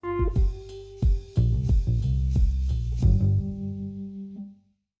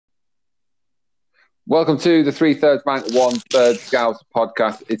Welcome to the 3/3 Bank, 1/3 Scouts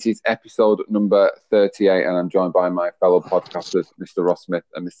podcast. It is episode number 38, and I'm joined by my fellow podcasters, Mr. Ross Smith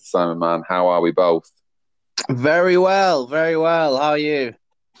and Mr. Simon Mann. How are we both? Very well, very well. How are you?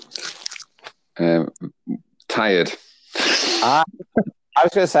 Tired. I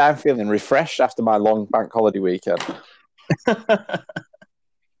was going to say I'm feeling refreshed after my long bank holiday weekend.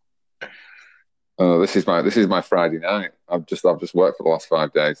 Oh, this is my Friday night. I've just worked for the last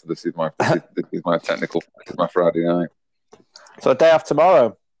 5 days, so this is my Friday night. So day off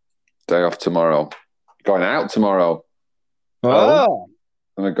tomorrow. Day off tomorrow. Going out tomorrow. Oh.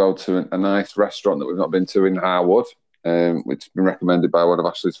 I'm going to go to a nice restaurant that we've not been to in Harwood, which has been recommended by one of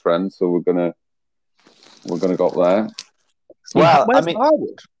Ashley's friends. So we're gonna go up there. Well, where's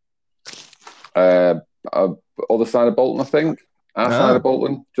Harwood? Other side of Bolton, I think. Our side of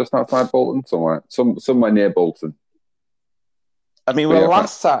Bolton, just outside Bolton, somewhere near Bolton. I mean, well,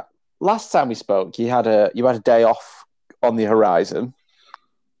 last time we spoke, you had a day off on the horizon,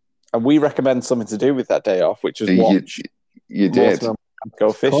 and we recommend something to do with that day off, which is watch. You did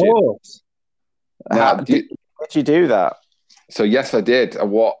go fishing. Did you do that? So yes, I did. I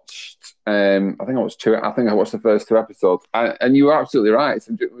watched. I think I watched the first 2 episodes, and you were absolutely right.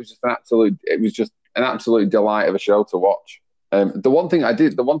 It was just an absolute delight of a show to watch. The one thing I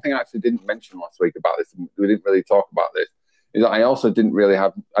actually didn't mention last week about this, and we didn't really talk about this, is that I also didn't really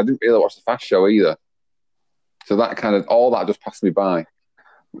watch the Fast Show either. So that kind of all that just passed me by.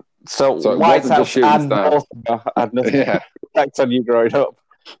 So it White wasn't just House and Baltimore had nothing effect on you growing up.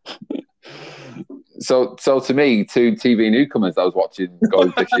 So to me, 2 TV newcomers I was watching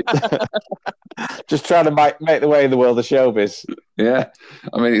going fishing. Just trying to make the way in the world of showbiz. Yeah.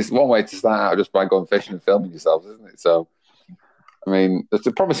 I mean, it's one way to start out just by going fishing and filming yourselves, isn't it? So, I mean, it's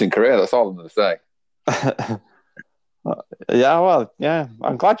a promising career. That's all I'm going to say. Yeah.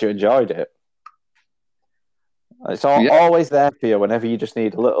 I'm glad you enjoyed it. It's always there for you whenever you just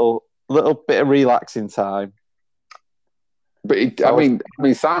need a little bit of relaxing time. But I mean,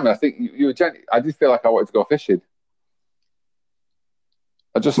 Simon, I think you were genuine. I did feel like I wanted to go fishing.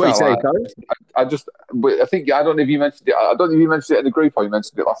 I just felt like I think I don't know if you mentioned it. I don't know if you mentioned it in the group or you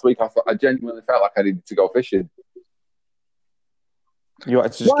mentioned it last week. I genuinely felt like I needed to go fishing.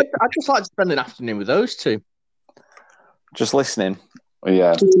 I'd just like to spend an afternoon with those 2. Just listening.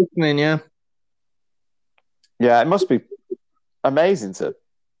 Yeah. Just listening, yeah. Yeah, it must be amazing to.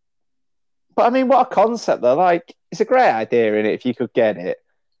 But I mean, what a concept though! Like, it's a great idea, innit? If you could get it,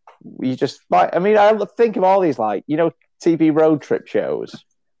 you just like. I mean, I think of all these TV road trip shows.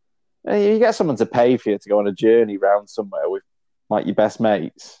 And you get someone to pay for you to go on a journey round somewhere with your best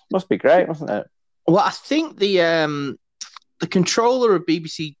mates. Must be great, mustn't it? Well, I think the controller of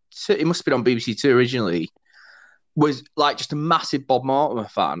BBC 2, it must have been on BBC 2 originally, was just a massive Bob Mortimer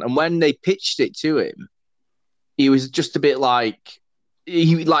fan. And when they pitched it to him, he was just a bit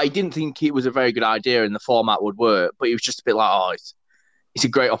he didn't think it was a very good idea and the format would work, but he was just a bit it's a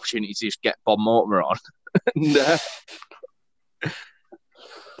great opportunity to just get Bob Mortimer on.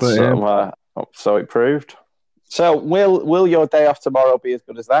 So it proved. So will your day off tomorrow be as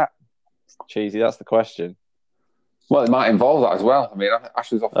good as that? Cheesy, that's the question. Well, it might involve that as well. I mean,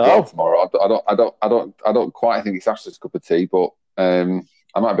 Ashley's off tomorrow. I don't quite think it's Ashley's cup of tea, but I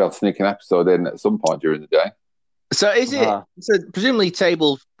might be able to sneak an episode in at some point during the day. So is it? So presumably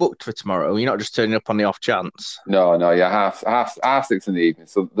table booked for tomorrow. You're not just turning up on the off chance. No, yeah, half 6 in the evening.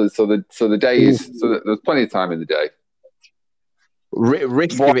 So the day is there's plenty of time in the day.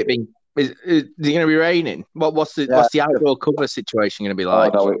 Risk of it being is it going to be raining? What's the outdoor cover situation going to be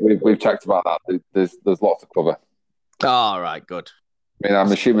like? Oh, no, we've checked about that. There's lots of cover. All right, good. I mean,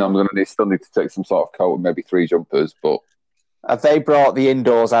 I'm assuming I'm going to still need to take some sort of coat and maybe 3 jumpers, but have they brought the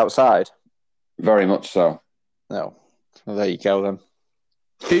indoors outside? Very much so. No. Well, there you go then.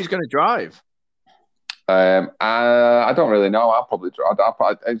 Who's going to drive? I don't really know. I'll probably drive.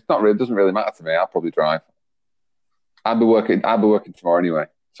 It doesn't really matter to me. I'll probably drive. I'll be working tomorrow anyway,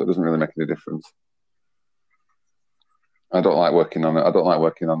 so it doesn't really make any difference. I don't like working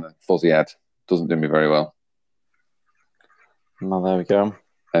on a fuzzy head. It doesn't do me very well. Well, there we go.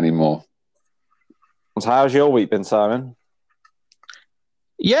 Anymore. So how's your week been, Simon?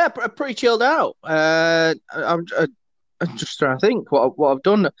 Yeah, pretty chilled out. I'm just trying to think what I've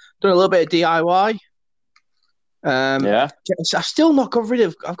done. Done a little bit of DIY. I've still not got rid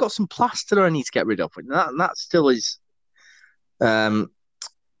of. I've got some plaster that I need to get rid of, and that still is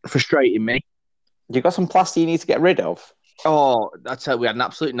frustrating me. You got some plaster you need to get rid of? Oh, I tell you, we had an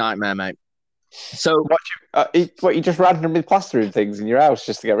absolute nightmare, mate. So you just randomly plastering things in your house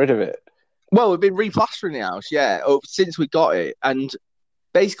just to get rid of it? Well, we've been replastering the house, since we got it, and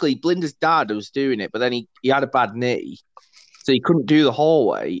basically Blinder's dad was doing it, but then he had a bad knee, so he couldn't do the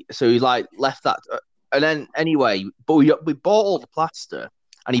hallway. So he like left that, and then anyway, but we bought all the plaster,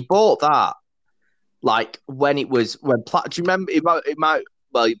 and he bought that like when do you remember? It might.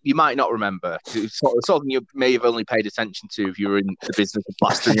 Well, you might not remember. It's something you may have only paid attention to if you were in the business of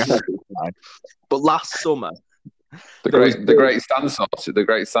plastering your house. But last summer, the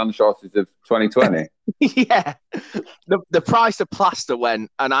great sand shortage of 2020. Yeah, the price of plaster went,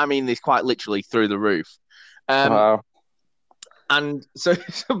 and I mean this quite literally, through the roof. Wow. And so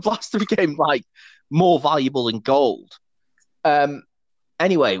plaster became like more valuable than gold.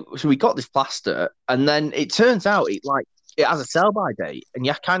 Anyway, so we got this plaster, and then it turns out it has a sell-by date, and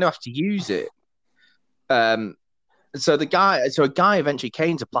you kind of have to use it. So a guy eventually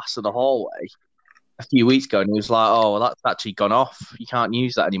came to plaster the hallway a few weeks ago, and he was like, "Oh, well, that's actually gone off. You can't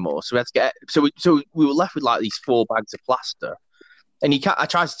use that anymore." So we had to get. So we were left with like these 4 bags of plaster, and I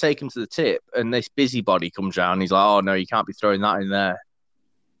tried to take him to the tip, and this busybody comes round. And he's like, "Oh no, you can't be throwing that in there.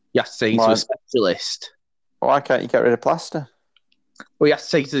 You have to take it to a specialist." Why can't you get rid of plaster? Well, you have to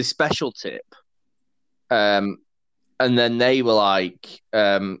take it to the special tip. And then they were like,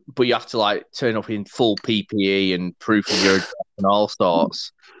 but you have to like turn up in full PPE and proof of your address and all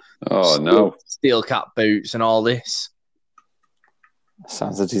sorts. Oh, no. Steel cap boots and all this.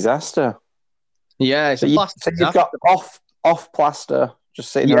 Sounds a disaster. Yeah, it's you've got off plaster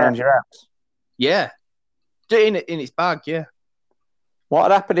just sitting around your house. Yeah. In its bag, yeah. What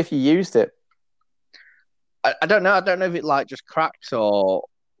would happen if you used it? I don't know. I don't know if it like just cracks or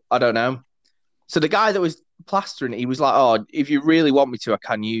I don't know. So the guy that was plastering it, he was like, "Oh, if you really want me to, I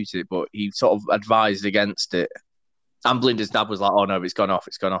can use it," but he sort of advised against it. And Blinder's dad was like, "Oh no, it's gone off.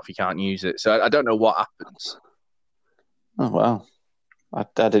 You can't use it." So I don't know what happens. Oh well, I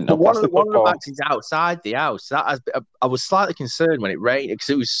didn't know. One of the bags is outside the house. I was slightly concerned when it rained because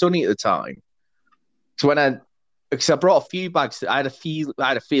it was sunny at the time. So because I brought a few bags, I had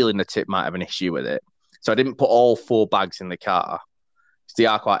a feeling the tip might have an issue with it. So I didn't put all 4 bags in the car because they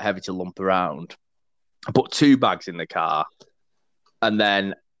are quite heavy to lump around. I put 2 bags in the car, and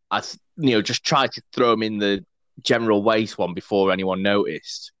then I, just tried to throw them in the general waste one before anyone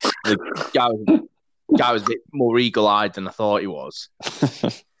noticed. The guy was a bit more eagle-eyed than I thought he was.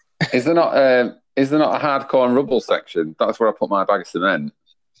 Is there not a hardcore and rubble section? That's where I put my bag of cement.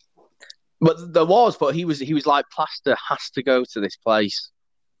 But there was, but he was like, plaster has to go to this place.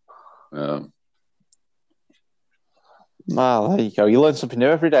 Well, there you go. You learn something new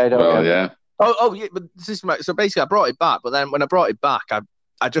every day, don't you? Well, yeah. Oh, yeah, but so basically I brought it back, but then when I brought it back,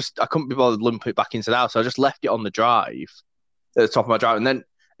 I couldn't be bothered to lump it back into the house, so I just left it on the drive, at the top of my drive, and then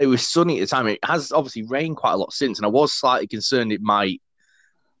it was sunny at the time. It has obviously rained quite a lot since, and I was slightly concerned it might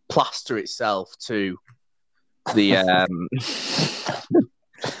plaster itself to the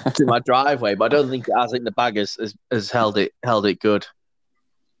to my driveway, but I don't think it has. I think the bag has held it good.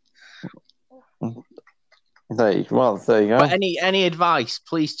 There you go. But any advice,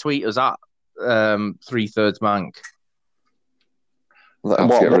 please tweet us at 3/3 Mank. How to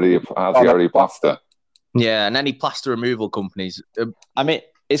get rid of your plaster. Yeah, and any plaster removal companies. I mean,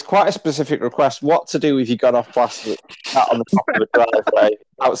 it's quite a specific request. What to do if you got off plaster sat on the top of the driveway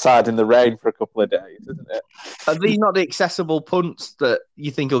outside in the rain for a couple of days, isn't it? Are these not the accessible punts that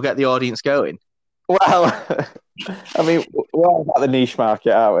you think will get the audience going? Well, I mean, we're about the niche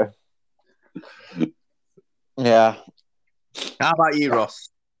market, aren't we? Yeah. How about you, Ross?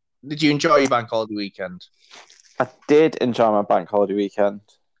 Did you enjoy your bank holiday weekend? I did enjoy my bank holiday weekend.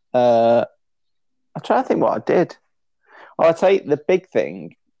 I'm trying to think what I did. Well, I'll tell you the big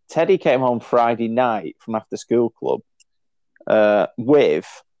thing. Teddy came home Friday night from after school club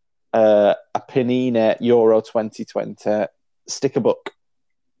with a Panini Euro 2020 sticker book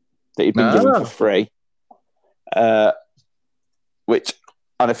that he'd been given for free, which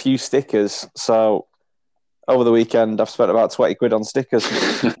and a few stickers. So over the weekend, I've spent about 20 quid on stickers.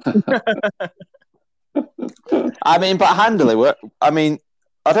 I mean, but handily, I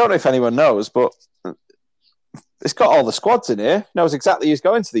don't know if anyone knows, but it's got all the squads in here. Knows exactly who's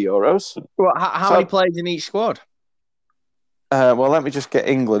going to the Euros. Well, how many players in each squad? Well, let me just get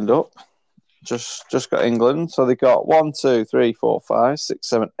England up. Just got England. So they got 1, 2, 3, 4, 5, 6,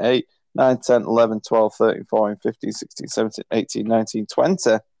 7, 8, 9, 10, 11, 12, 13, 14, 15, 16, 17, 18, 19, 20.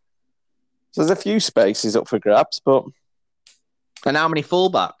 So there's a few spaces up for grabs, but... And how many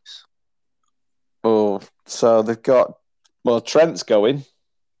fullbacks? Oh, so they've got... Well, Trent's going.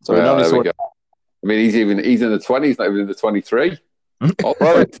 So there we go. I mean, he's in the 20s, not even in the 23.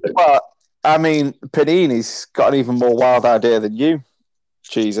 Well, I mean, Panini's got an even more wild idea than you,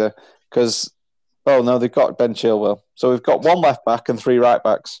 Cheeser, because Oh no, they've got Ben Chilwell. So we've got 1 left back and 3 right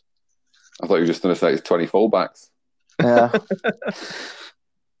backs. I thought you were just going to say it's 20 fullbacks. Yeah.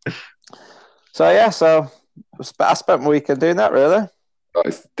 So I spent my weekend doing that, really.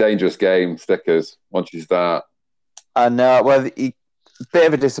 It's a dangerous game, stickers, once you start. And bit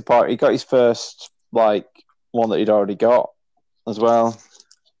of a disappointment. He got his first one that he'd already got as well.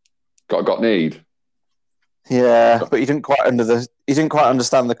 Got need. Yeah, but he didn't quite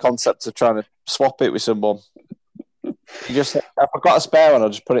understand the concept of trying to swap it with someone. He just said, "If I've got a spare one, I'll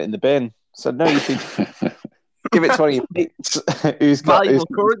just put it in the bin." I said, "No, you should give it to one of your mates who's got valuable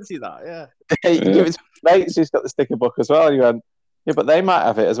currency." That, yeah. You give it to mates who's got the sticker book as well. And you went, "Yeah, but they might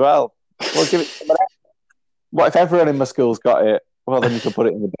have it as well. Well, give it to someone else. What if everyone in my school's got it? Well, then you can put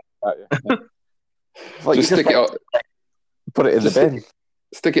it in the bin, can't you?" Just stick it. Put it in the bin.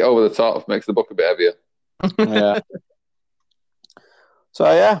 Stick it over the top. Makes the book a bit heavier. Yeah.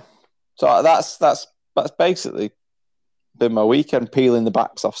 So that's basically been my weekend, peeling the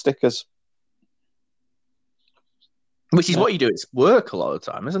backs off stickers. Which is what you do at work a lot of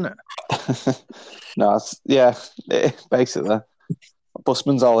the time, isn't it? No, basically. A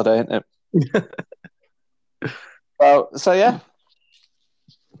busman's holiday, isn't it? So yeah.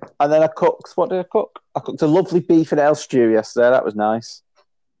 And then I cooked. What did I cook? I cooked a lovely beef and ale stew yesterday. That was nice.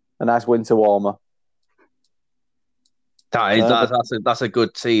 A nice winter warmer. That's a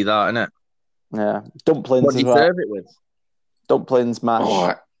good tea, that, isn't it? Yeah. Dumplings. What do you serve it with? Dumplings,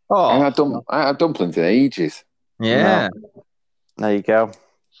 mash. I had dumplings in ages. Yeah. No. There you go.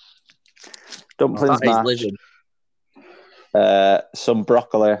 Dumplings, mash. Some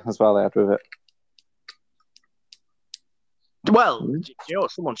broccoli as well I had with it. Well, do you know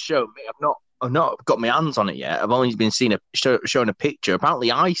what someone showed me? I've not got my hands on it yet. I've only been shown a picture.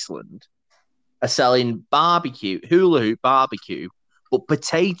 Apparently, Iceland are selling hula hoop barbecue, but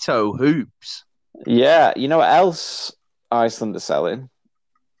potato hoops. Yeah, you know what else Iceland are selling?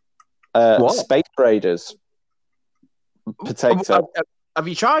 Space Raiders. Potato. Have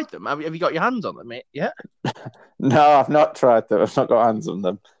you tried them? Have you got your hands on them yet? No, I've not tried them. I've not got hands on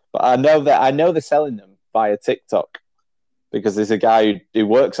them. But I know they're selling them via TikTok because there's a guy who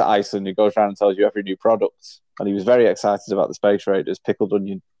works at Iceland who goes around and tells you every new product. And he was very excited about the Space Raiders pickled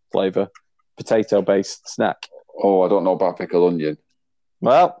onion flavour, potato-based snack. Oh, I don't know about pickled onion.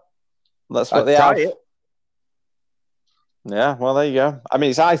 Well, that's what they have. It. Yeah, well, there you go. I mean,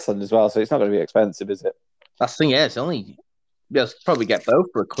 it's Iceland as well, so it's not going to be expensive, is it? That's the thing, yeah. It's only... You'll probably get both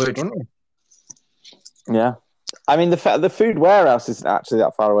for £1, wouldn't you? Yeah. I mean, the food warehouse isn't actually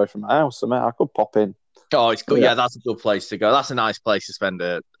that far away from my house. I could pop in. Oh, it's good. Yeah, that's a good place to go. That's a nice place to spend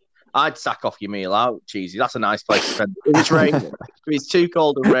it. I'd sack off your meal out, Cheesy. That's a nice place to spend it. If it's raining, if it's too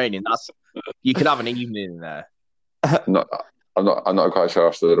cold and raining, you could have an evening in there. I'm not quite sure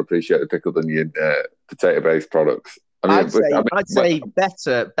I still appreciate the pickled onion potato-based products. I mean, I'd say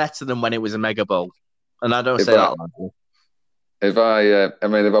better than when it was a mega bowl. And I don't say that lightly. If I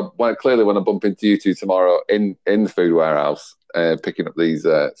when I bump into you two tomorrow in the food warehouse, picking up these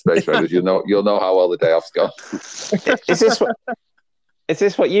Space Raiders, you'll know how well the day off's gone. Is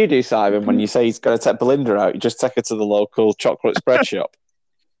this what you do, Simon? When you say he's going to take Belinda out, you just take her to the local chocolate spread shop.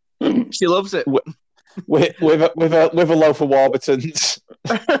 She loves it. With a loaf of Warburtons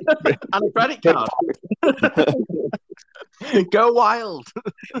and a credit card. Go wild.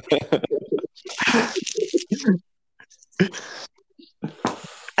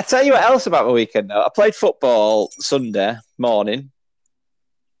 I tell you what else about my weekend though. I played football Sunday morning,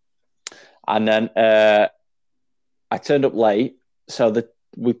 and then I turned up late. So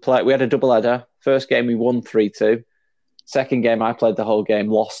we had a double header. First game we won 3-2. Second game I played the whole game,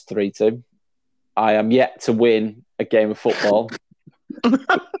 lost 3-2. I am yet to win a game of football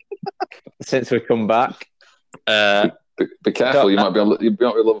since we come back. Be careful, you might be on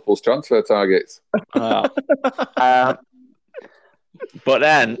Liverpool's transfer targets. But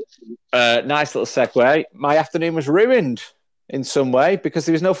then, nice little segue. My afternoon was ruined in some way because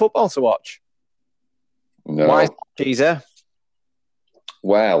there was no football to watch. No. Why is that, Cheeser?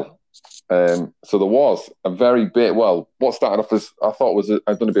 Well, so there was a very big. Well, what started off as I thought was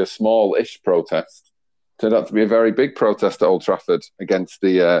going to be a small-ish protest turned out to be a very big protest at Old Trafford against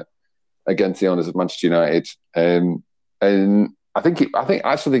the owners of Manchester United. And I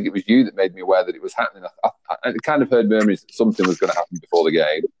actually think it was you that made me aware that it was happening. I kind of heard murmurs that something was going to happen before the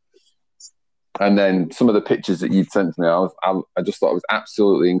game. And then some of the pictures that you'd sent to me, I just thought it was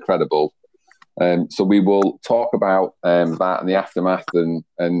absolutely incredible. So we will talk about that and the aftermath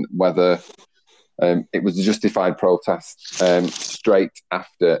and whether it was a justified protest straight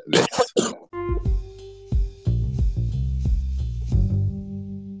after this.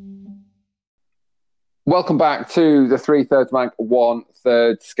 Welcome back to the 3/3 Mag,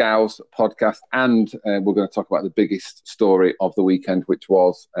 1/3 Scouse podcast. And we're going to talk about the biggest story of the weekend, which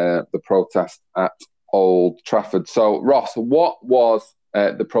was the protest at Old Trafford. So, Ross, what was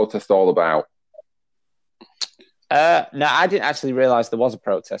the protest all about? No, I didn't actually realise there was a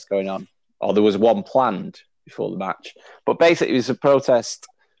protest going on, or there was one planned before the match. But basically, it was a protest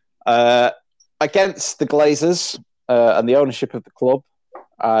against the Glazers and the ownership of the club,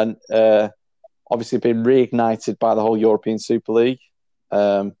 and obviously been reignited by the whole European Super League.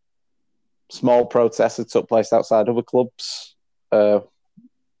 Small protests that took place outside other clubs,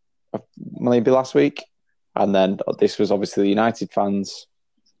 maybe last week, and then this was obviously the United fans'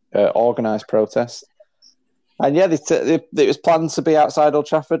 organised protest. And yeah, it was planned to be outside Old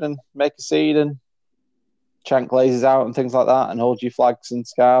Trafford and make a scene and chant Glazers out and things like that, and hold your flags and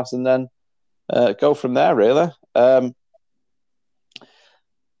scarves, and then go from there, really.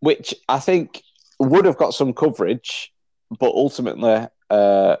 Which I think would have got some coverage, but ultimately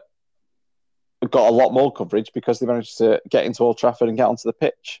got a lot more coverage because they managed to get into Old Trafford and get onto the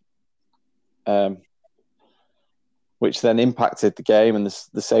pitch, which then impacted the game and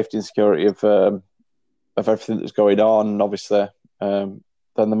the safety and security of everything that was going on. And obviously, then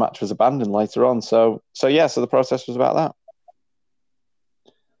the match was abandoned later on. So the protest was about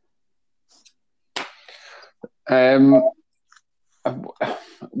that.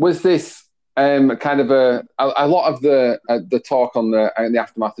 Was this kind of a lot of the talk on the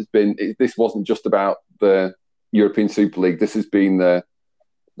aftermath has been this wasn't just about the European Super League. This has been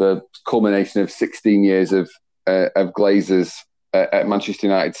the culmination of 16 years of Glazers at Manchester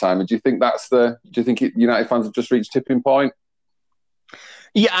United. Simon, do you think United fans have just reached tipping point?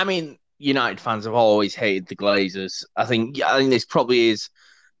 Yeah, I mean, United fans have always hated the Glazers. I think this probably is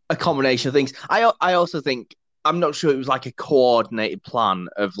a combination of things. I also think, I'm not sure it was like a coordinated plan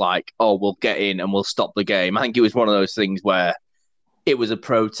of like, oh, we'll get in and we'll stop the game. I think it was one of those things where it was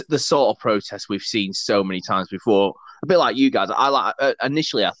the sort of protest we've seen so many times before. A bit like you guys.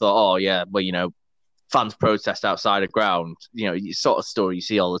 Initially I thought, oh yeah, well, fans protest outside a ground. It's sort of story you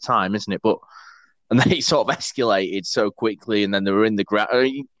see all the time, isn't it? And then it sort of escalated so quickly, and then they were in the ground.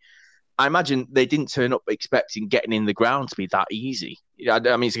 I imagine they didn't turn up expecting getting in the ground to be that easy. I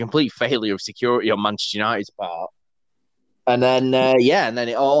mean, it's a complete failure of security on Manchester United's part. And then, and then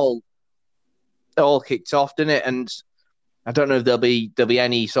it all kicked off, didn't it? And I don't know if there'll be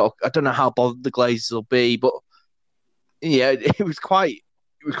any sort of, I don't know how bothered the Glazers will be, but yeah, it was quite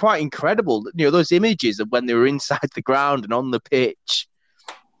incredible. Those images of when they were inside the ground and on the pitch,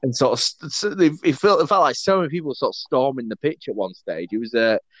 and sort of it felt like so many people sort of storming the pitch at one stage. It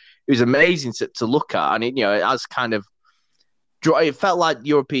was amazing to look at, and it has kind of, it felt like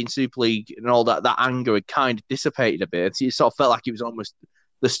European Super League and all that anger had kind of dissipated a bit. It sort of felt like it was almost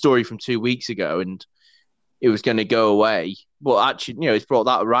the story from 2 weeks ago, and it was going to go away. But actually, it's brought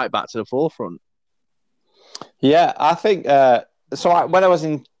that right back to the forefront. Yeah, I think so. When I was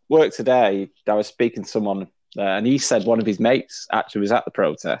in work today, I was speaking to someone, and he said one of his mates actually was at the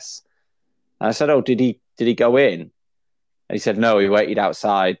protests. And I said, "Oh, did he go in?" And he said, "No, he waited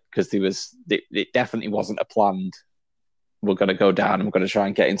outside because it definitely wasn't a planned. We're going to go down and we're going to try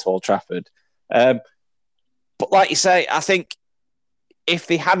and get into Old Trafford." But like you say, I think if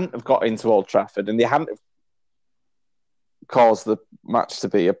they hadn't have got into Old Trafford and they hadn't have caused the match to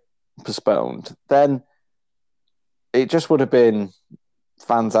be postponed, then it just would have been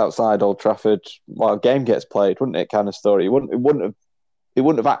fans outside Old Trafford while a game gets played, wouldn't it? Kind of story. It wouldn't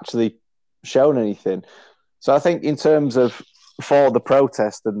have actually shown anything. So I think in terms of for the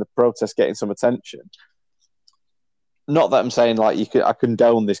protest and the protest getting some attention, not that I'm saying like I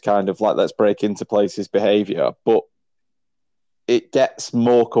condone this kind of like let's break into places behaviour, but it gets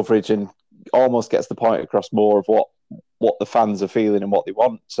more coverage and almost gets the point across more of what the fans are feeling and what they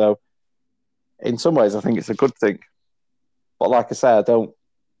want. So in some ways, I think it's a good thing. But like I say, I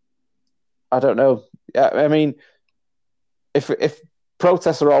don't know. I mean, if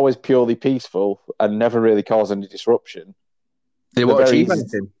protests are always purely peaceful and never really cause any disruption, they won't achieve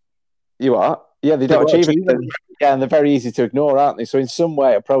anything. You are? Yeah, they don't achieve anything. Yeah, and they're very easy to ignore, aren't they? So in some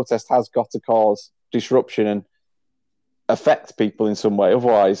way, a protest has got to cause disruption and affect people in some way.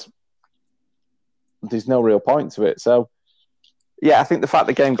 Otherwise, there's no real point to it. So, yeah, I think the fact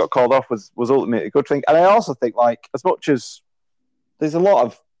the game got called off was ultimately a good thing. And I also think, like, as much as there's a lot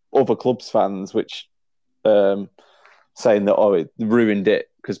of other clubs fans which saying that, oh, it ruined it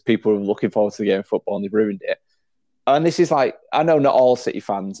because people were looking forward to the game of football and they've ruined it. And this is like, I know not all City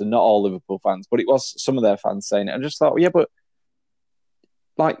fans and not all Liverpool fans, but it was some of their fans saying it. I just thought, yeah, but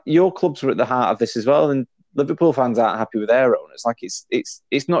like your clubs were at the heart of this as well. And Liverpool fans aren't happy with their owners. Like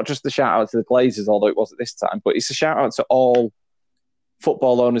it's not just the shout out to the Glazers, although it was at this time, but it's a shout out to all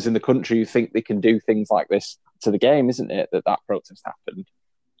football owners in the country who think they can do things like this to the game, isn't it? That protest happened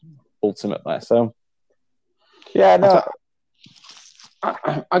ultimately. So yeah, no.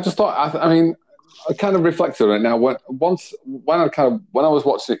 I just thought. I mean, I kind of reflected on it now. When I was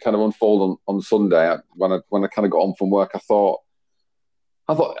watching it kind of unfold on Sunday, when I kind of got on from work, I thought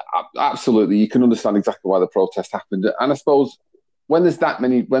absolutely you can understand exactly why the protest happened, and I suppose when there's that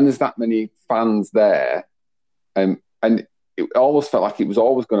many fans there, and it always felt like it was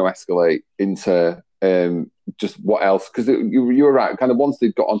always going to escalate into just what else, because you were right. Kind of once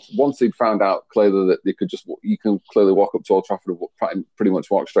they'd found out clearly that you can clearly walk up to Old Trafford and pretty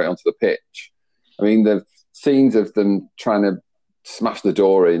much walk straight onto the pitch. I mean, the scenes of them trying to smash the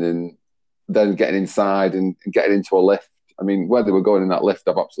door in and then getting inside and getting into a lift. I mean, where they were going in that lift,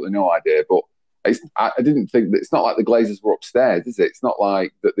 I've absolutely no idea. But I didn't think that it's not like the Glazers were upstairs, is it? It's not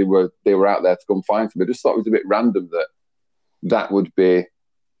like that they were out there to come find them. I just thought it was a bit random that would be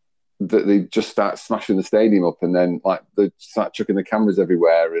that they just start smashing the stadium up and then like they start chucking the cameras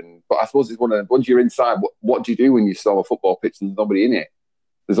everywhere. But I suppose it's once you're inside, what do you do when you storm a football pitch and there's nobody in it?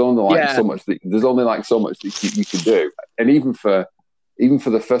 There's only so much that you can do, and even for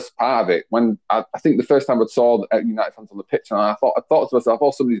the first part of it, when I think the first time I saw United fans on the pitch, and I thought to myself,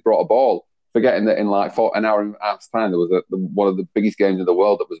 "Oh, somebody's brought a ball," forgetting that in like an hour and a half's time there was one of the biggest games in the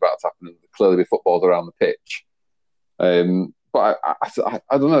world that was about to happen, and clearly be footballs around the pitch. But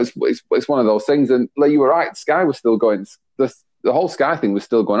I don't know. It's one of those things, and like you were right, Sky was still going. The whole Sky thing was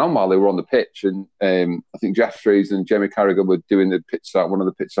still going on while they were on the pitch, and I think Jeffries and Jamie Carragher were doing one of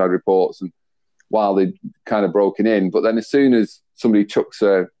the pitch side reports, and while they'd kind of broken in. But then as soon as somebody chucks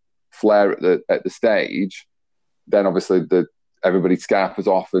a flare at the stage, then obviously everybody's scarf was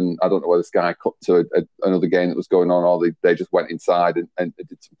off, and I don't know whether Sky cut to another game that was going on, or they just went inside and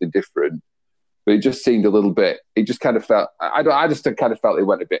did something different. But it just seemed a little bit. It just kind of felt. I just kind of felt it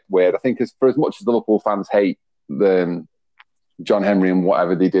went a bit weird. I think for as much as Liverpool fans hate the John Henry and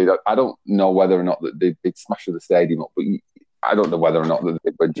whatever they did, I don't know whether or not that they'd smash the stadium up. But I don't know whether or not that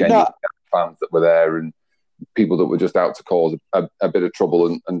they were genuine fans that were there and people that were just out to cause a bit of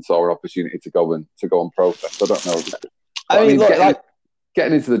trouble and saw an opportunity to go and protest. I don't know. I mean,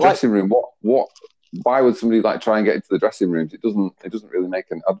 getting into the dressing room. Why would somebody try and get into the dressing rooms? It doesn't really make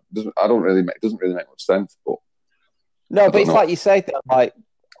it doesn't really make much sense. But no, but it's like you say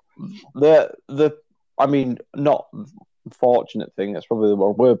that I mean, not fortunate thing. That's probably the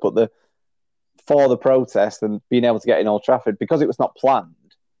wrong word, but for the protest and being able to get in Old Trafford because it was not planned.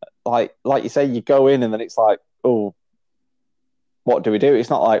 Like you say, you go in and then it's like, oh, what do we do? It's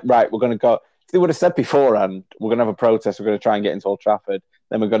not like, right, we're going to go. If they would have said beforehand, we're going to have a protest, we're going to try and get into Old Trafford,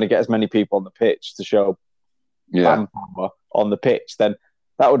 then we're going to get as many people on the pitch to show manpower on the pitch, then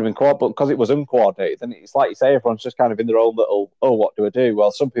that would have been cool. But because it was uncoordinated, then it's like you say, everyone's just kind of in their own little, oh, what do I do?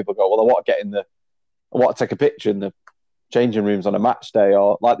 Well, some people go, well, I want to take a picture in the changing rooms on a match day,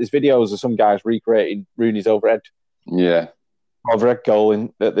 or like there's videos of some guys recreating Rooney's overhead goal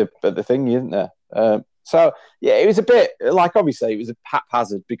at the thing, isn't there? So yeah, it was a bit like, obviously it was a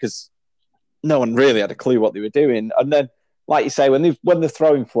haphazard because no one really had a clue what they were doing, and then like you say, when they're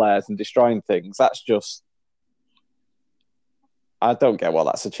throwing flares and destroying things, that's just, I don't get what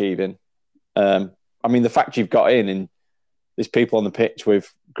that's achieving. I mean, the fact you've got in and there's people on the pitch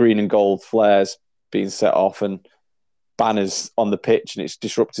with green and gold flares being set off and banners on the pitch, and it's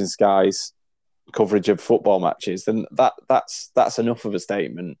disrupting Sky's coverage of football matches, then that's enough of a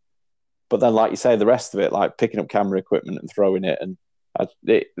statement. But then, like you say, the rest of it, like picking up camera equipment and throwing it, and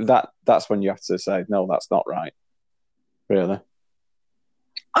that's when you have to say, no, that's not right. Really,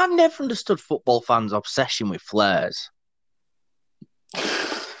 I've never understood football fans' obsession with flares.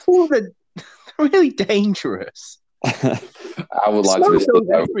 They're really dangerous. I would like to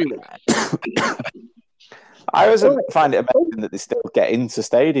be everywhere. I always find it amazing that they still get into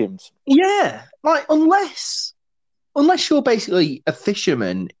stadiums. Yeah, like unless you're basically a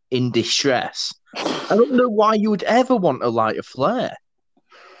fisherman in distress, I don't know why you would ever want to light a flare.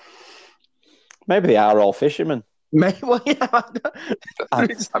 Maybe they are all fishermen. Maybe, well, yeah. I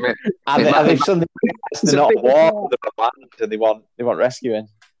mean, and they've something they're not water, they're on land, and they want rescuing.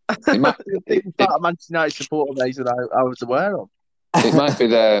 It might be part of Manchester United supporter base that I was aware of. It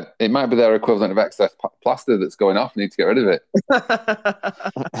might be their equivalent of excess plaster that's going off. Need to get rid of it.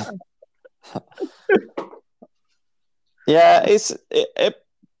 Yeah, it'd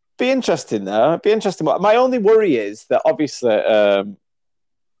be interesting though. It'd be interesting. My only worry is that obviously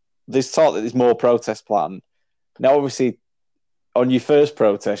there's talk that there's more protest planned. Now, obviously, on your first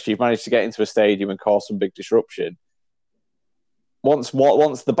protest, you've managed to get into a stadium and cause some big disruption. Once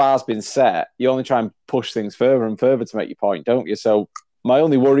the bar's been set, you only try and push things further and further to make your point, don't you? So my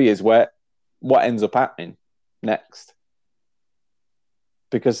only worry is what ends up happening next.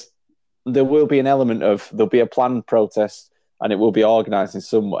 Because there will be an element of, there'll be a planned protest and it will be organised in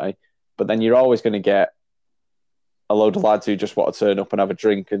some way, but then you're always going to get a load of lads who just want to turn up and have a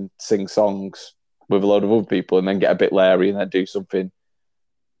drink and sing songs with a load of other people and then get a bit leery and then do something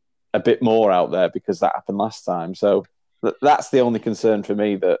a bit more out there because that happened last time. So that's the only concern for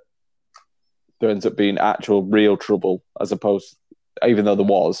me, that there ends up being actual real trouble, as opposed, even though there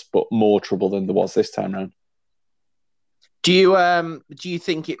was, but more trouble than there was this time around. Do you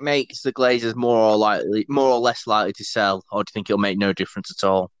think it makes the Glazers more or less likely to sell, or do you think it'll make no difference at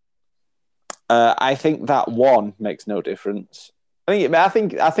all? I think that one makes no difference. I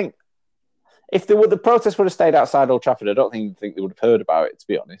think if the protest would have stayed outside Old Trafford, I don't think they would have heard about it, to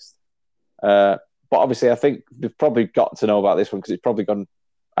be honest. But obviously, I think they've probably got to know about this one because it's probably gone.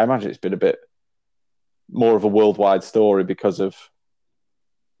 I imagine it's been a bit more of a worldwide story because of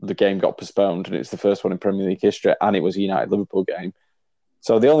the game got postponed and it's the first one in Premier League history, and it was a United Liverpool game.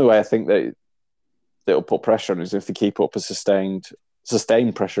 So the only way I think that it'll put pressure on is if they keep up a sustained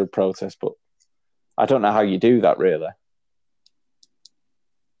pressure of protest. But I don't know how you do that, really.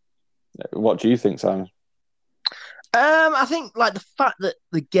 What do you think, Simon? I think the fact that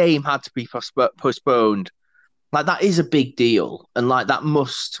the game had to be postponed, that is a big deal, and that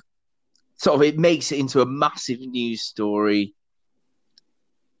must it makes it into a massive news story,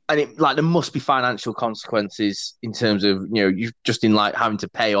 and there must be financial consequences in terms of you just in having to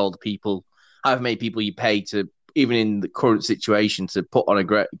pay all the people, however many people you pay to, even in the current situation, to put on a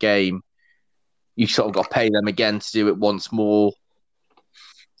great game, you sort of got to pay them again to do it once more.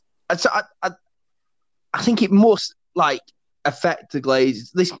 And so I think it must affect the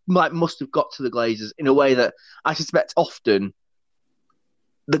Glazers. This must have got to the Glazers in a way that I suspect often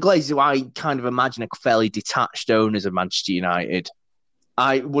the Glazers, who I kind of imagine, are fairly detached owners of Manchester United.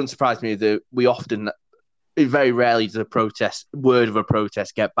 It wouldn't surprise me that very rarely does word of a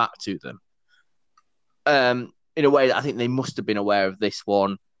protest get back to them. In a way that I think they must have been aware of this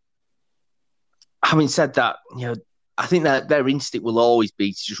one. Having said that, I think that their instinct will always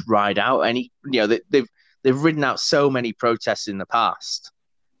be to just ride out any. They've ridden out so many protests in the past.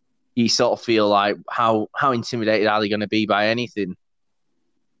 You sort of feel like how intimidated are they going to be by anything?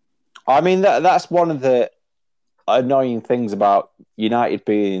 I mean, that's one of the annoying things about United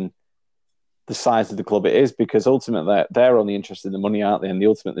being the size of the club it is, because ultimately they're only interested in the money, aren't they? And they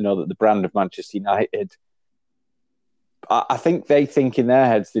ultimately know that the brand of Manchester United, I think they think in their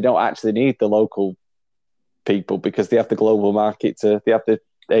heads they don't actually need the local people because they have the global market they have the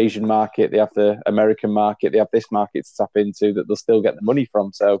Asian market, they have the American market, they have this market to tap into that they'll still get the money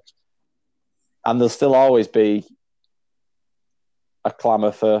from. So, and there'll still always be a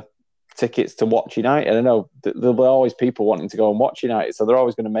clamour for tickets to watch United. I know there'll be always people wanting to go and watch United, so they're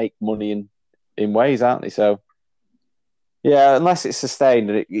always going to make money in ways, aren't they? So, yeah, unless it's sustained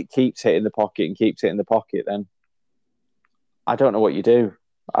and it keeps hitting the pocket then I don't know what you do.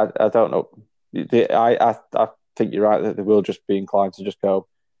 I don't know. I think you're right that they will just be inclined to just go,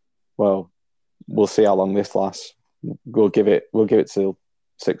 well, we'll see how long this lasts. We'll give it till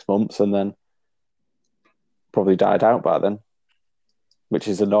 6 months and then probably died out by then, which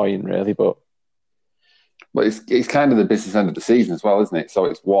is annoying, really. But it's kind of the business end of the season as well, isn't it? So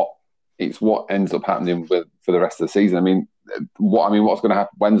it's what ends up happening for the rest of the season. I mean, what's going to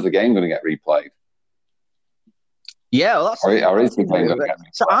happen? When's the game going to get replayed? Yeah, well, that's or is the game going to get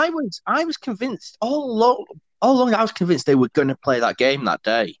replayed? So I was convinced all along. I was convinced they were going to play that game that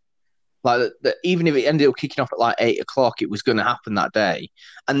day. Even if it ended up kicking off at 8 o'clock, it was going to happen that day.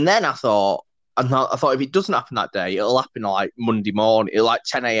 And then I thought if it doesn't happen that day, it'll happen Monday morning,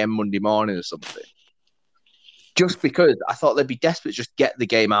 10 a.m. Monday morning or something. Just because I thought they'd be desperate to just get the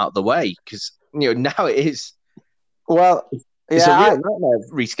game out of the way, because now it is. Well, it's a real nightmare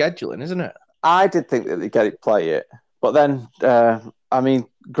of rescheduling, isn't it? I did think that they'd play it, but then Graham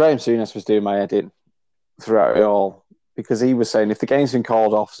Souness was doing my head in throughout it all, because he was saying if the game's been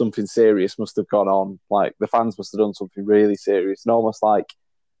called off, something serious must have gone on. The fans must have done something really serious, and almost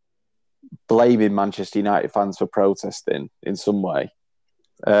blaming Manchester United fans for protesting in some way.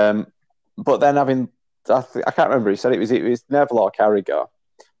 But then I can't remember. He said it was Neville or Carragher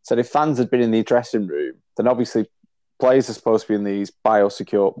said if fans had been in the dressing room, then obviously players are supposed to be in these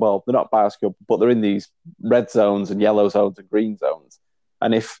biosecure. Well, they're not biosecure, but they're in these red zones and yellow zones and green zones.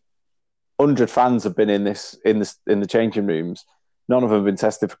 And if 100 fans have been in the changing rooms, none of them have been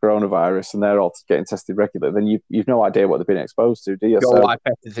tested for coronavirus, and they're all getting tested regularly, then you've no idea what they've been exposed to, do you? Go wipe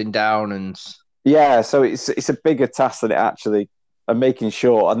everything down and yeah, so it's a bigger task than it actually, and making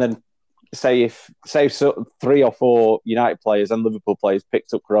sure. And then say if 3 or 4 United players and Liverpool players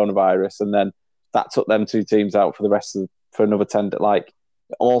picked up coronavirus, and then that took them 2 teams out for the rest of for another 10. Like,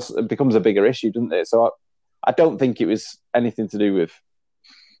 also it becomes a bigger issue, doesn't it? So I don't think it was anything to do with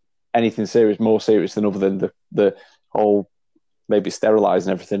anything serious, more serious than other than the whole maybe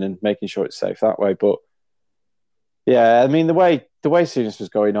sterilising everything and making sure it's safe that way. But yeah, I mean the way Souness was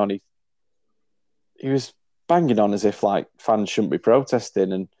going on, he was banging on as if like fans shouldn't be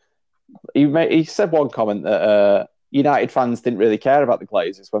protesting, and he said one comment that United fans didn't really care about the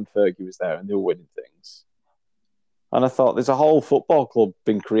Glazers when Fergie was there and they were winning things. And I thought, there's a whole football club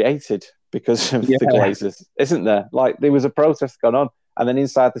been created because of the Glazers, isn't there? Like, there was a protest going on, and then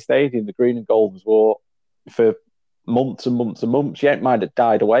inside the stadium, the green and gold was wore for months and months and months. You don't mind it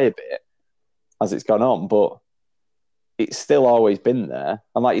died away a bit as it's gone on, but it's still always been there.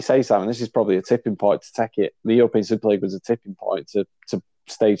 And like you say, Simon, this is probably a tipping point to take it. The European Super League was a tipping point to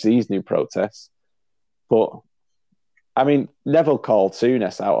stage these new protests. But, I mean, Neville called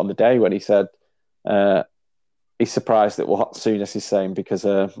Souness out on the day when he said he's surprised at what Souness is saying, because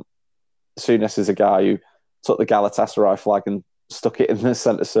Souness is a guy who took the Galatasaray flag and stuck it in the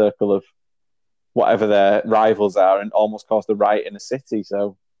centre circle of whatever their rivals are and almost caused a riot in a city.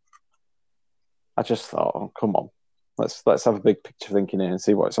 So I just thought, oh, come on, let's have a big picture thinking here and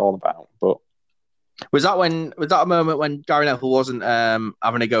see what it's all about. But was that a moment when Gary Neville wasn't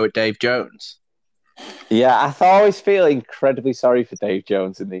having a go at Dave Jones? Yeah, I always feel incredibly sorry for Dave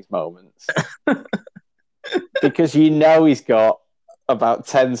Jones in these moments. Because he's got about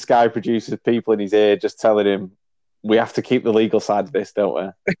 10 Sky producers, people in his ear just telling him, we have to keep the legal side of this, don't we?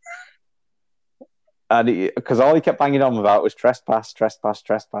 And because all he kept banging on about was trespass,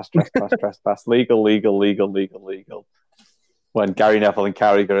 legal. When Gary Neville and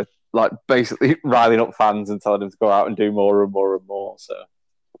Carragher are like basically riling up fans and telling them to go out and do more and more and more. So,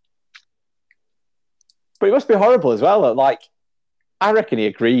 but it must be horrible as well. Like, I reckon he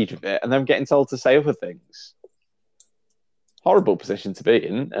agreed with it, and then getting told to say other things. Horrible position to be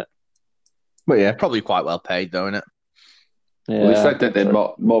in, isn't it? Well, yeah, probably quite well paid, though, isn't it? Yeah. Well, they said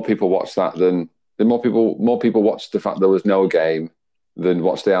that more people watched that than more people watched the fact there was no game than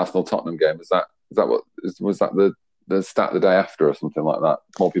watched the Arsenal Tottenham game. Was that the stat the day after or something like that?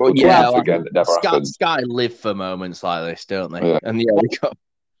 More people tuned into a game that never happened. Sky live for moments like this, don't they? Yeah. And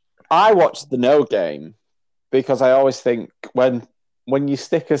I watched the no game because I always think when you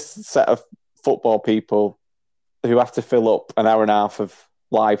stick a set of football people who have to fill up an hour and a half of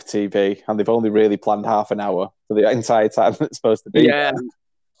live TV, and they've only really planned half an hour for the entire time that's supposed to be. Yeah.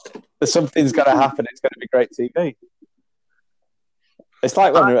 Something's going to happen. It's going to be great TV. It's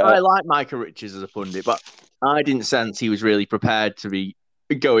like when I like Micah Richards as a pundit, but I didn't sense he was really prepared to be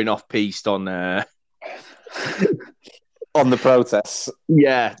going off piste on on the protests.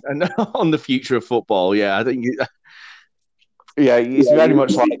 Yeah, and on the future of football. Yeah, I think. Yeah, he's very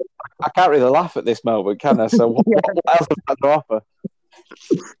much like, I can't really laugh at this moment, can I? So what else has got to offer?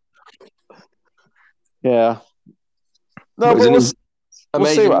 Yeah. No, but we'll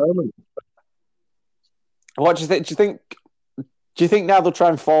see what do you think? Do you think now they'll try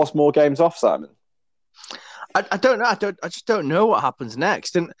and force more games off, Simon? I don't know. I just don't know what happens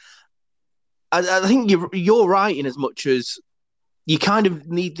next, and I think you're right in as much as you kind of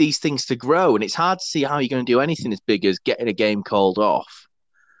need these things to grow, and it's hard to see how you're going to do anything as big as getting a game called off,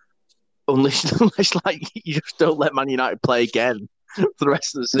 unless like you just don't let Man United play again for the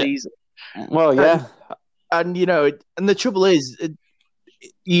rest of the season. Well, yeah, and and the trouble is,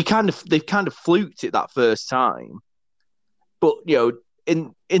 they've kind of fluked it that first time, but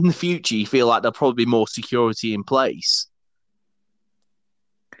in the future, you feel like there'll probably be more security in place.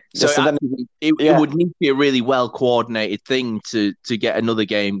 So it would need to be a really well coordinated thing to get another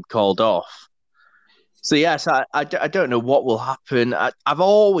game called off. So yes, I don't know what will happen. I've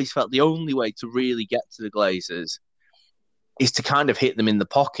always felt the only way to really get to the Glazers is to kind of hit them in the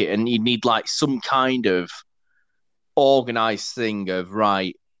pocket, and you need like some kind of organised thing of,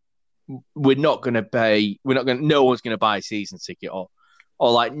 right, no one's going to buy a season ticket, or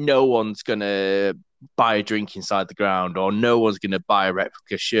like no one's going to buy a drink inside the ground, or no one's going to buy a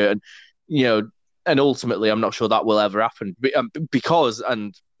replica shirt, and ultimately I'm not sure that will ever happen because,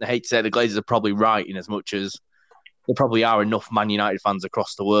 and I hate to say, the Glazers are probably right in as much as there probably are enough Man United fans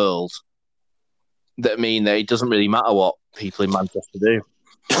across the world that mean that it doesn't really matter what people in Manchester do.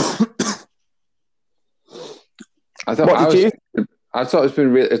 I just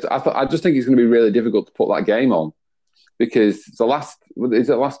think it's going to be really difficult to put that game on because the last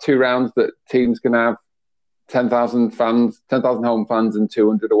 2 rounds that teams can have 10,000 fans, 10,000 home fans and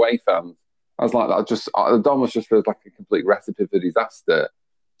 200 away fans. I was like, it almost just feels like a complete recipe for disaster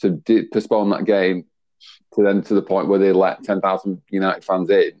to postpone that game to the point where they let 10,000 United fans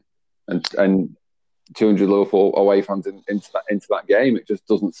in and 200 Liverpool away fans into that game. It just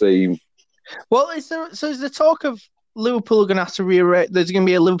doesn't seem. Well, is the talk of Liverpool are going to have to rearrange? There's going to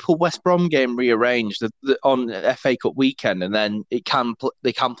be a Liverpool West Brom game rearranged on FA Cup weekend, and then they can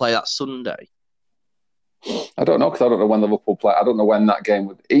play that Sunday. I don't know, because I don't know when Liverpool play. I don't know when that game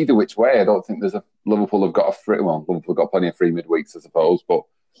would. Either which way, I don't think Liverpool have got a free. Well, Liverpool got plenty of free midweeks, I suppose, but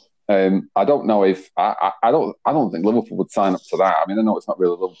I don't know if I don't think Liverpool would sign up to that. I mean, I know it's not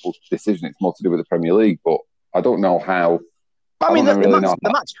really Liverpool's decision; it's more to do with the Premier League. But I don't know how. I mean, the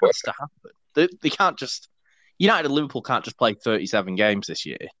match has to happen. They can't just. United and Liverpool can't just play 37 games this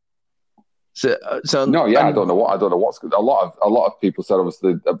year. So no, yeah, I don't know what's a lot of people said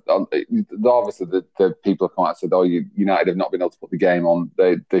obviously the people have come out and said, oh, United have not been able to put the game on.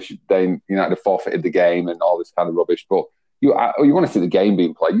 United have forfeited the game and all this kind of rubbish. But you want to see the game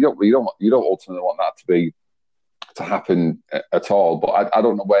being played. You don't ultimately want that to happen at all. But I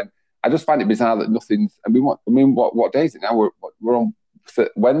don't know when. I just find it bizarre that nothing's. What day is it now? We're on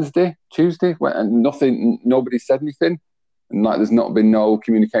Wednesday, Tuesday, and nobody said anything, and like there's not been no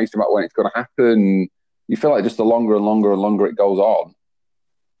communication about when it's going to happen. You feel like just the longer and longer it goes on,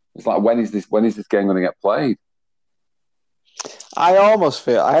 it's like when is this game going to get played? I almost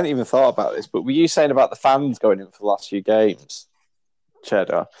feel I hadn't even thought about this, but were you saying about the fans going in for the last few games,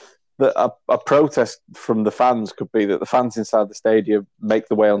 Cheddar? That a protest from the fans could be that the fans inside the stadium make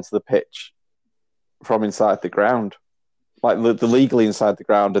the way onto the pitch from inside the ground. Like the legally inside the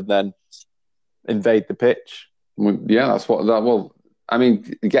ground and then invade the pitch. Yeah, that's what that. Well, I mean,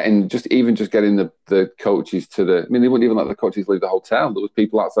 getting the coaches to the. I mean, they wouldn't even let the coaches leave the hotel. There was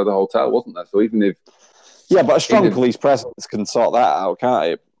people outside the hotel, wasn't there? So even if. Yeah, but a strong police presence can sort that out, can't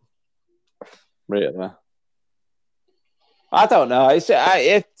it? Really. I don't know.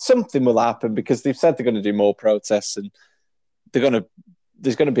 Something will happen because they've said they're going to do more protests and there's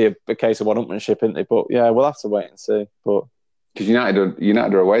going to be a case of one-upmanship, isn't there? But yeah, we'll have to wait and see. But because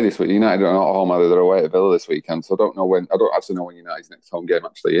United are away this week. United are not at home either. They're away at Villa this weekend. So I don't actually know when United's next home game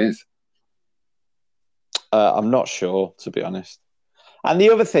actually is. I'm not sure, to be honest. And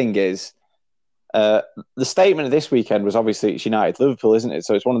the other thing is, the statement of this weekend was obviously it's United-Liverpool, isn't it?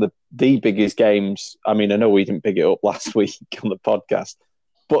 So it's one of the biggest games. I mean, I know we didn't pick it up last week on the podcast,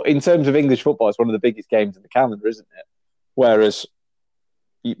 but in terms of English football, it's one of the biggest games in the calendar, isn't it? Whereas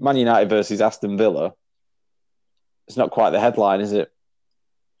Man United versus Aston Villa, it's not quite the headline, is it?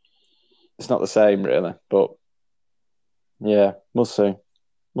 It's not the same, really. But yeah, we'll see.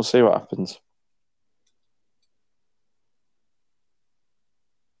 We'll see what happens.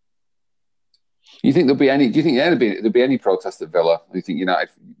 You think there'll be any? Do you think there'll be any protest at Villa? Do you think United?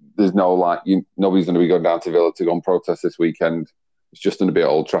 There's no nobody's going to be going down to Villa to go and protest this weekend. It's just going to be at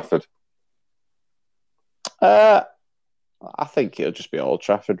Old Trafford. I think it'll just be Old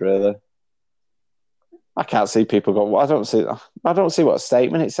Trafford, really. I can't see people going. I don't see what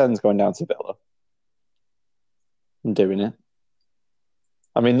statement it sends going down to Villa and doing it.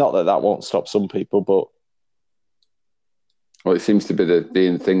 I mean, not that won't stop some people, but well, it seems to be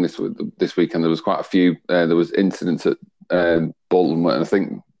the thing this weekend. There was quite a few. There was incidents at Bolton, and I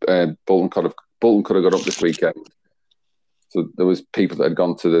think Bolton could have got up this weekend. So there was people that had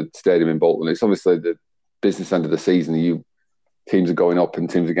gone to the stadium in Bolton. It's obviously the business end of the season. Teams are going up and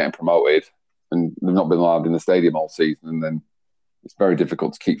teams are getting promoted, and they've not been allowed in the stadium all season. And then it's very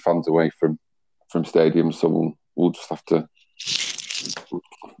difficult to keep fans away from stadiums. So we'll just have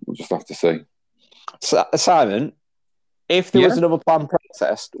to see. So, Simon, if there was another planned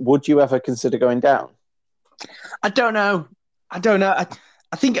protest, would you ever consider going down? I don't know. I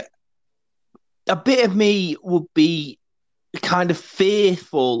think a bit of me would be kind of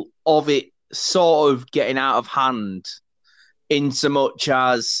fearful of it sort of getting out of hand, in so much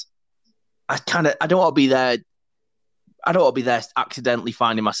as I don't want to be there. I don't want to be there accidentally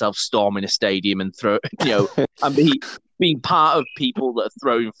finding myself storming a stadium and and being part of people that are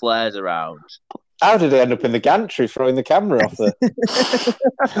throwing flares around. How did he end up in the gantry throwing the camera off there?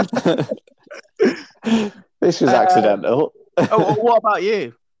 This was accidental. What about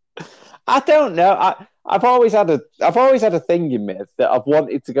you? I don't know. I've always had a thing in me that I've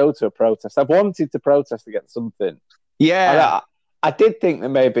wanted to go to a protest. I've wanted to protest against something. Yeah. I did think that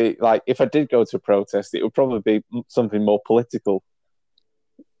maybe, like, if I did go to a protest, it would probably be something more political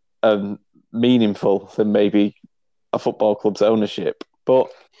and meaningful than maybe a football club's ownership.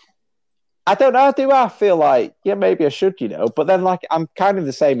 But I don't know. Do I feel like, yeah, maybe I should, But then, like, I'm kind of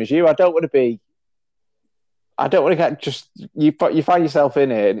the same as you. I don't want to be. I don't want to get just you find yourself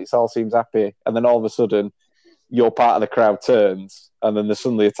in it and it all seems happy, and then all of a sudden you're part of the crowd turns, and then they're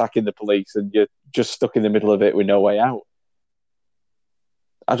suddenly attacking the police, and you're just stuck in the middle of it with no way out.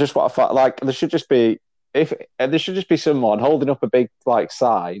 I just want to like there should just be someone holding up a big like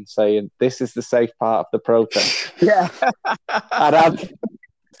sign saying this is the safe part of the protest. Yeah, and add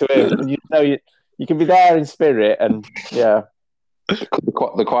to it, and you can be there in spirit, and yeah,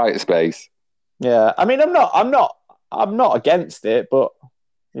 the quiet space. Yeah, I mean, I'm not against it, but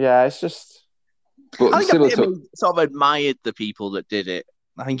yeah, it's just. But I think I sort of admired the people that did it.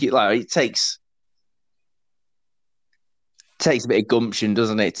 I think it takes a bit of gumption,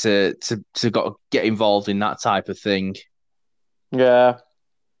 doesn't it, to get involved in that type of thing. Yeah,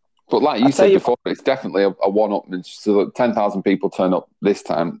 but like you said before, it's definitely a one-up. So that 10,000 people turn up this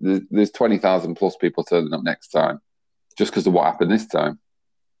time. There's 20,000 plus people turning up next time, just because of what happened this time.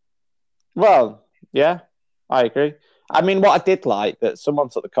 Well, yeah, I agree. I mean, what I did like that someone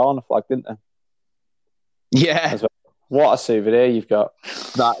took the corner flag, didn't they? Yeah. Well. What a souvenir you've got.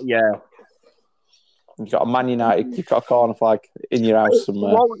 That, yeah. You've got a Man United, you've got a corner flag in your house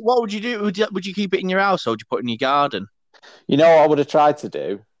somewhere. What would you do? Would you keep it in your house or would you put it in your garden? You know what I would have tried to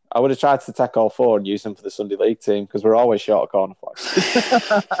do? I would have tried to take all four and use them for the Sunday League team because we're always short of corner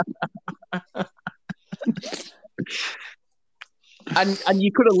flags. And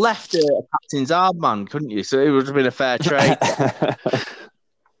you could have left a captain's armband, couldn't you? So it would have been a fair trade.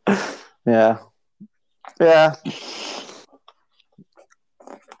 Yeah. Yeah.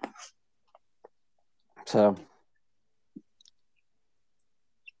 So.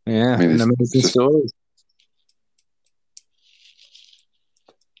 Yeah, an amazing story.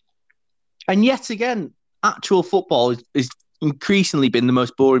 And yet again, actual football is increasingly been the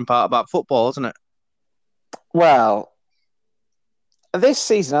most boring part about football, hasn't it? Well, this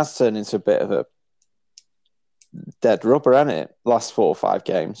season has turned into a bit of a dead rubber, hasn't it? Last 4 or 5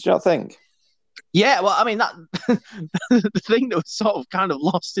 games. Do you not think? Yeah, well, I mean, that the thing that was sort of kind of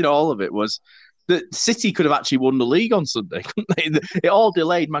lost in all of it was that City could have actually won the league on Sunday, couldn't they? It all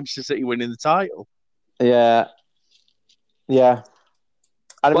delayed Manchester City winning the title. Yeah. Yeah.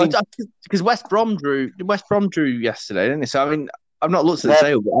 Because West Brom drew yesterday, didn't they? So, I mean, I've not looked at the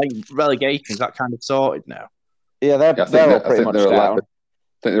table, but I think relegation is that kind of sorted now. Yeah, they're all pretty much down. I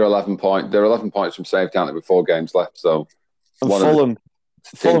think they're 11 points. They're 11 points from save, down with 4 games left. So Fulham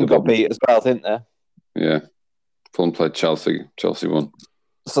got beat as well, didn't they? Yeah, Fulham played Chelsea. Chelsea won.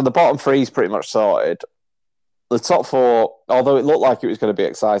 So the bottom 3 is pretty much sorted. The top 4, although it looked like it was going to be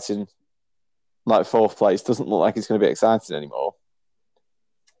exciting, like 4th place, doesn't look like it's going to be exciting anymore.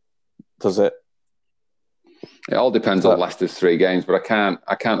 Does it? It all depends on Leicester's 3 games, but I can't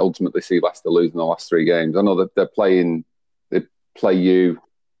ultimately see Leicester losing the last 3 games. I know that they play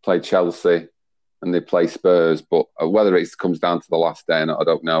Chelsea, and they play Spurs, but whether it comes down to the last day or not, I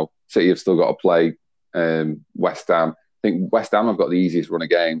don't know. City have still got to play West Ham. I think West Ham have got the easiest run of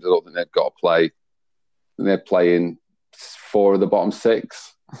games. I don't think they've got to play. They're playing 4 of the bottom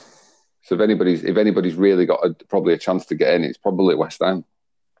 6. So if anybody's really got probably a chance to get in, it's probably West Ham.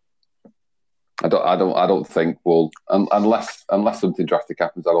 I don't think we'll, unless something drastic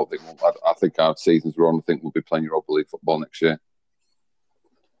happens. I don't think I think our season's run. I think we'll be playing Europa League football next year,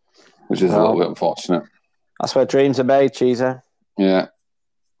 which is a little bit unfortunate. That's where dreams are made, Cheeser. Yeah.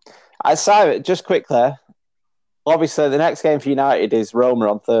 Simon, just quickly, obviously the next game for United is Roma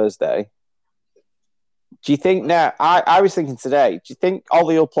on Thursday. Do you think now? I was thinking today. Do you think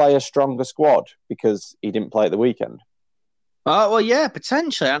Ollie will play a stronger squad because he didn't play at the weekend? Oh, well, yeah,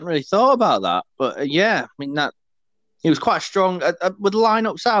 potentially. I hadn't really thought about that. But, yeah, I mean, he was quite strong. Were the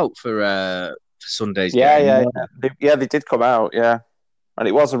lineups out for Sunday's game? Yeah, they did come out, yeah. And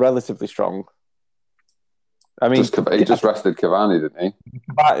it was a relatively strong. I mean, he just rested Cavani, didn't he?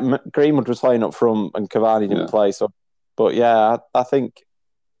 Greenwood was playing up front and Cavani didn't play. So, but, yeah, I think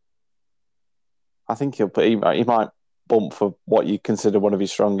he might bump for what you consider one of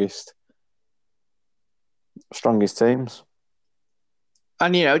his strongest teams.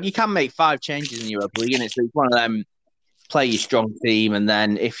 And, you can make 5 changes in Europa League, and it's one of them, play your strong team, and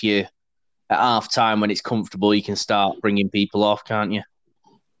then if you at half-time when it's comfortable, you can start bringing people off, can't you?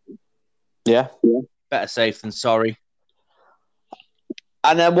 Yeah. Better safe than sorry.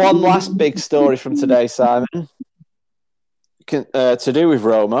 And then one last big story from today, Simon, to do with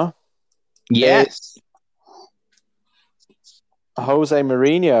Roma. Yes. Jose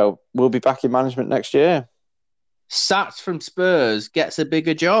Mourinho will be back in management next year. Sacked from Spurs, gets a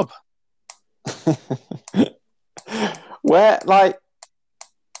bigger job.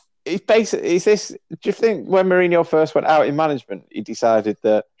 it's basically, is this? Do you think when Mourinho first went out in management, he decided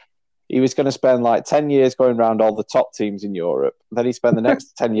that he was going to spend like 10 years going around all the top teams in Europe? Then he spent the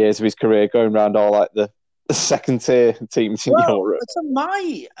next 10 years of his career going around all like the second tier teams in Europe. So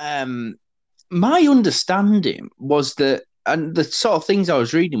my understanding was that, and the sort of things I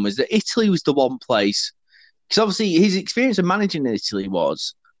was reading was that Italy was the one place, because obviously his experience of managing in Italy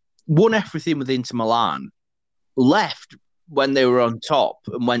was won everything with Inter Milan, left when they were on top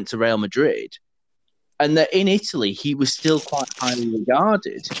and went to Real Madrid, and that in Italy he was still quite highly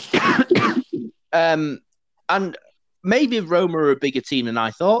regarded. And maybe Roma are a bigger team than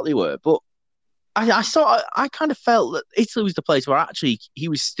I thought they were, but I kind of felt that Italy was the place where actually he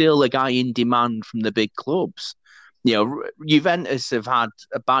was still a guy in demand from the big clubs. You know, Juventus have had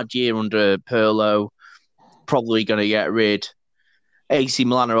a bad year under Pirlo, probably going to get rid. AC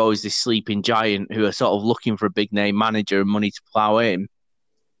Milan are always this sleeping giant who are sort of looking for a big name manager and money to plough in.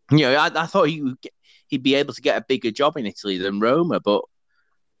 You know, I thought he'd be able to get a bigger job in Italy than Roma, but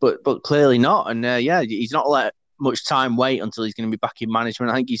clearly not. And he's not let much time wait until he's going to be back in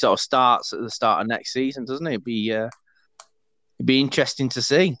management. I think he sort of starts at the start of next season, doesn't he? It'd be interesting to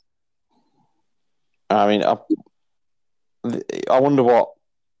see. I mean, I wonder what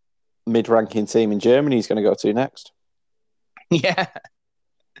mid-ranking team in Germany he's going to go to next. Yeah,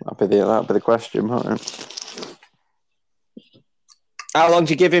 that'd be the question, won't it? How long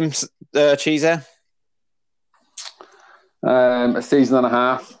do you give him, Cheese? A season and a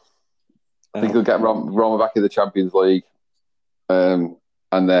half. I think he'll get Roma back in the Champions League, and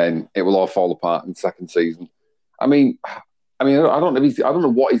then it will all fall apart in the second season. I mean, I don't know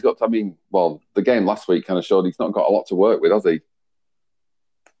what he's got to. I mean, well, the game last week kind of showed he's not got a lot to work with, has he?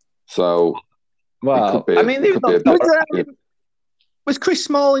 So, well, was Chris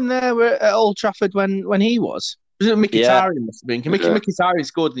Smalling there at Old Trafford when he was? Was it Mkhitaryan? Must have been. Mkhitaryan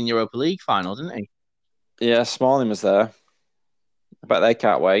scored in the Europa League final, didn't he? Yeah, Smalling was there. But they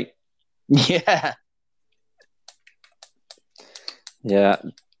can't wait. Yeah. Yeah.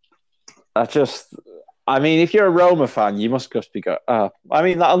 I mean, if you're a Roma fan, you must just be I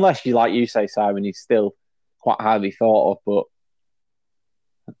mean, unless like you say, Simon, he's still quite highly thought of, but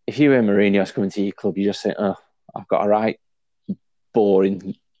if you hear Mourinho's coming to your club, you just think, I've got a right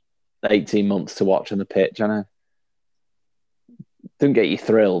boring 18 months to watch on the pitch, and doesn't get you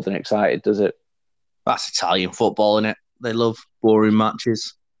thrilled and excited, does it? That's Italian football, isn't it? They love boring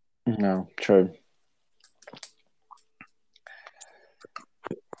matches. No, true.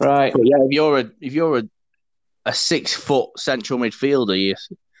 Right. But yeah, if you're a 6 foot central midfielder,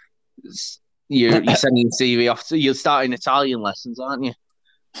 you're sending your CV off. You're starting Italian lessons, aren't you?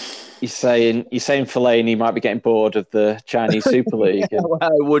 You're saying Fellaini might be getting bored of the Chinese Super League. Well,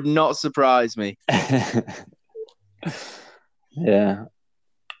 it would not surprise me. Yeah.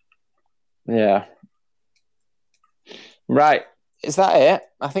 Right. Is that it?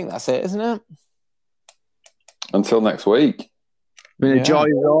 I think that's it, isn't it? Until next week. Been a joy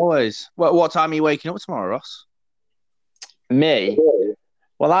as always. What time are you waking up tomorrow, Ross? Me?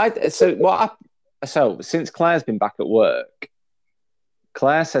 Well, since Claire's been back at work,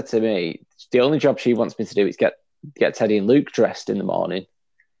 Claire said to me, the only job she wants me to do is get Teddy and Luke dressed in the morning.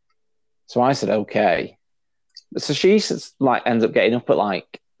 So I said, okay. So she ends up getting up at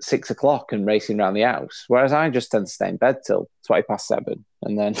 6 o'clock and racing around the house, whereas I just tend to stay in bed till 7:20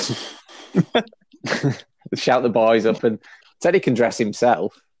 and then shout the boys up, and Teddy can dress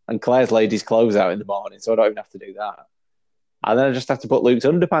himself and Claire's laid his clothes out in the morning, so I don't even have to do that. And then I just have to put Luke's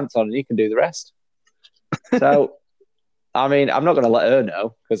underpants on and he can do the rest. So, I mean, I'm not going to let her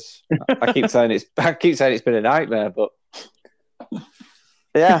know because I keep saying it's been a nightmare, but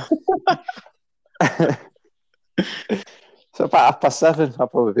yeah. So about 7:30, I'll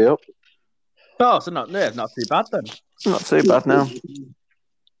probably be up. Oh, so not too bad then. Not too bad now.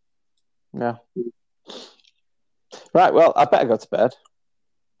 Yeah. Right, well, I better go to bed.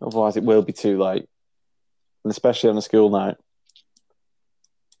 Otherwise it will be too late. And especially on a school night.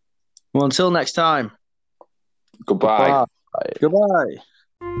 Well, until next time. Goodbye. Goodbye.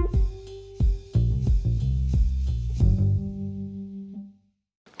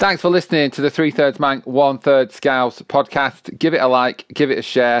 Thanks for listening to the 3/3 Manc 1/3 Scouse podcast. Give it a like, give it a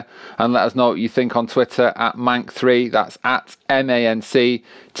share, and let us know what you think on Twitter at Manc3. That's at MANCTHREE.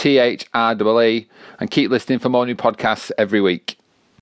 And keep listening for more new podcasts every week.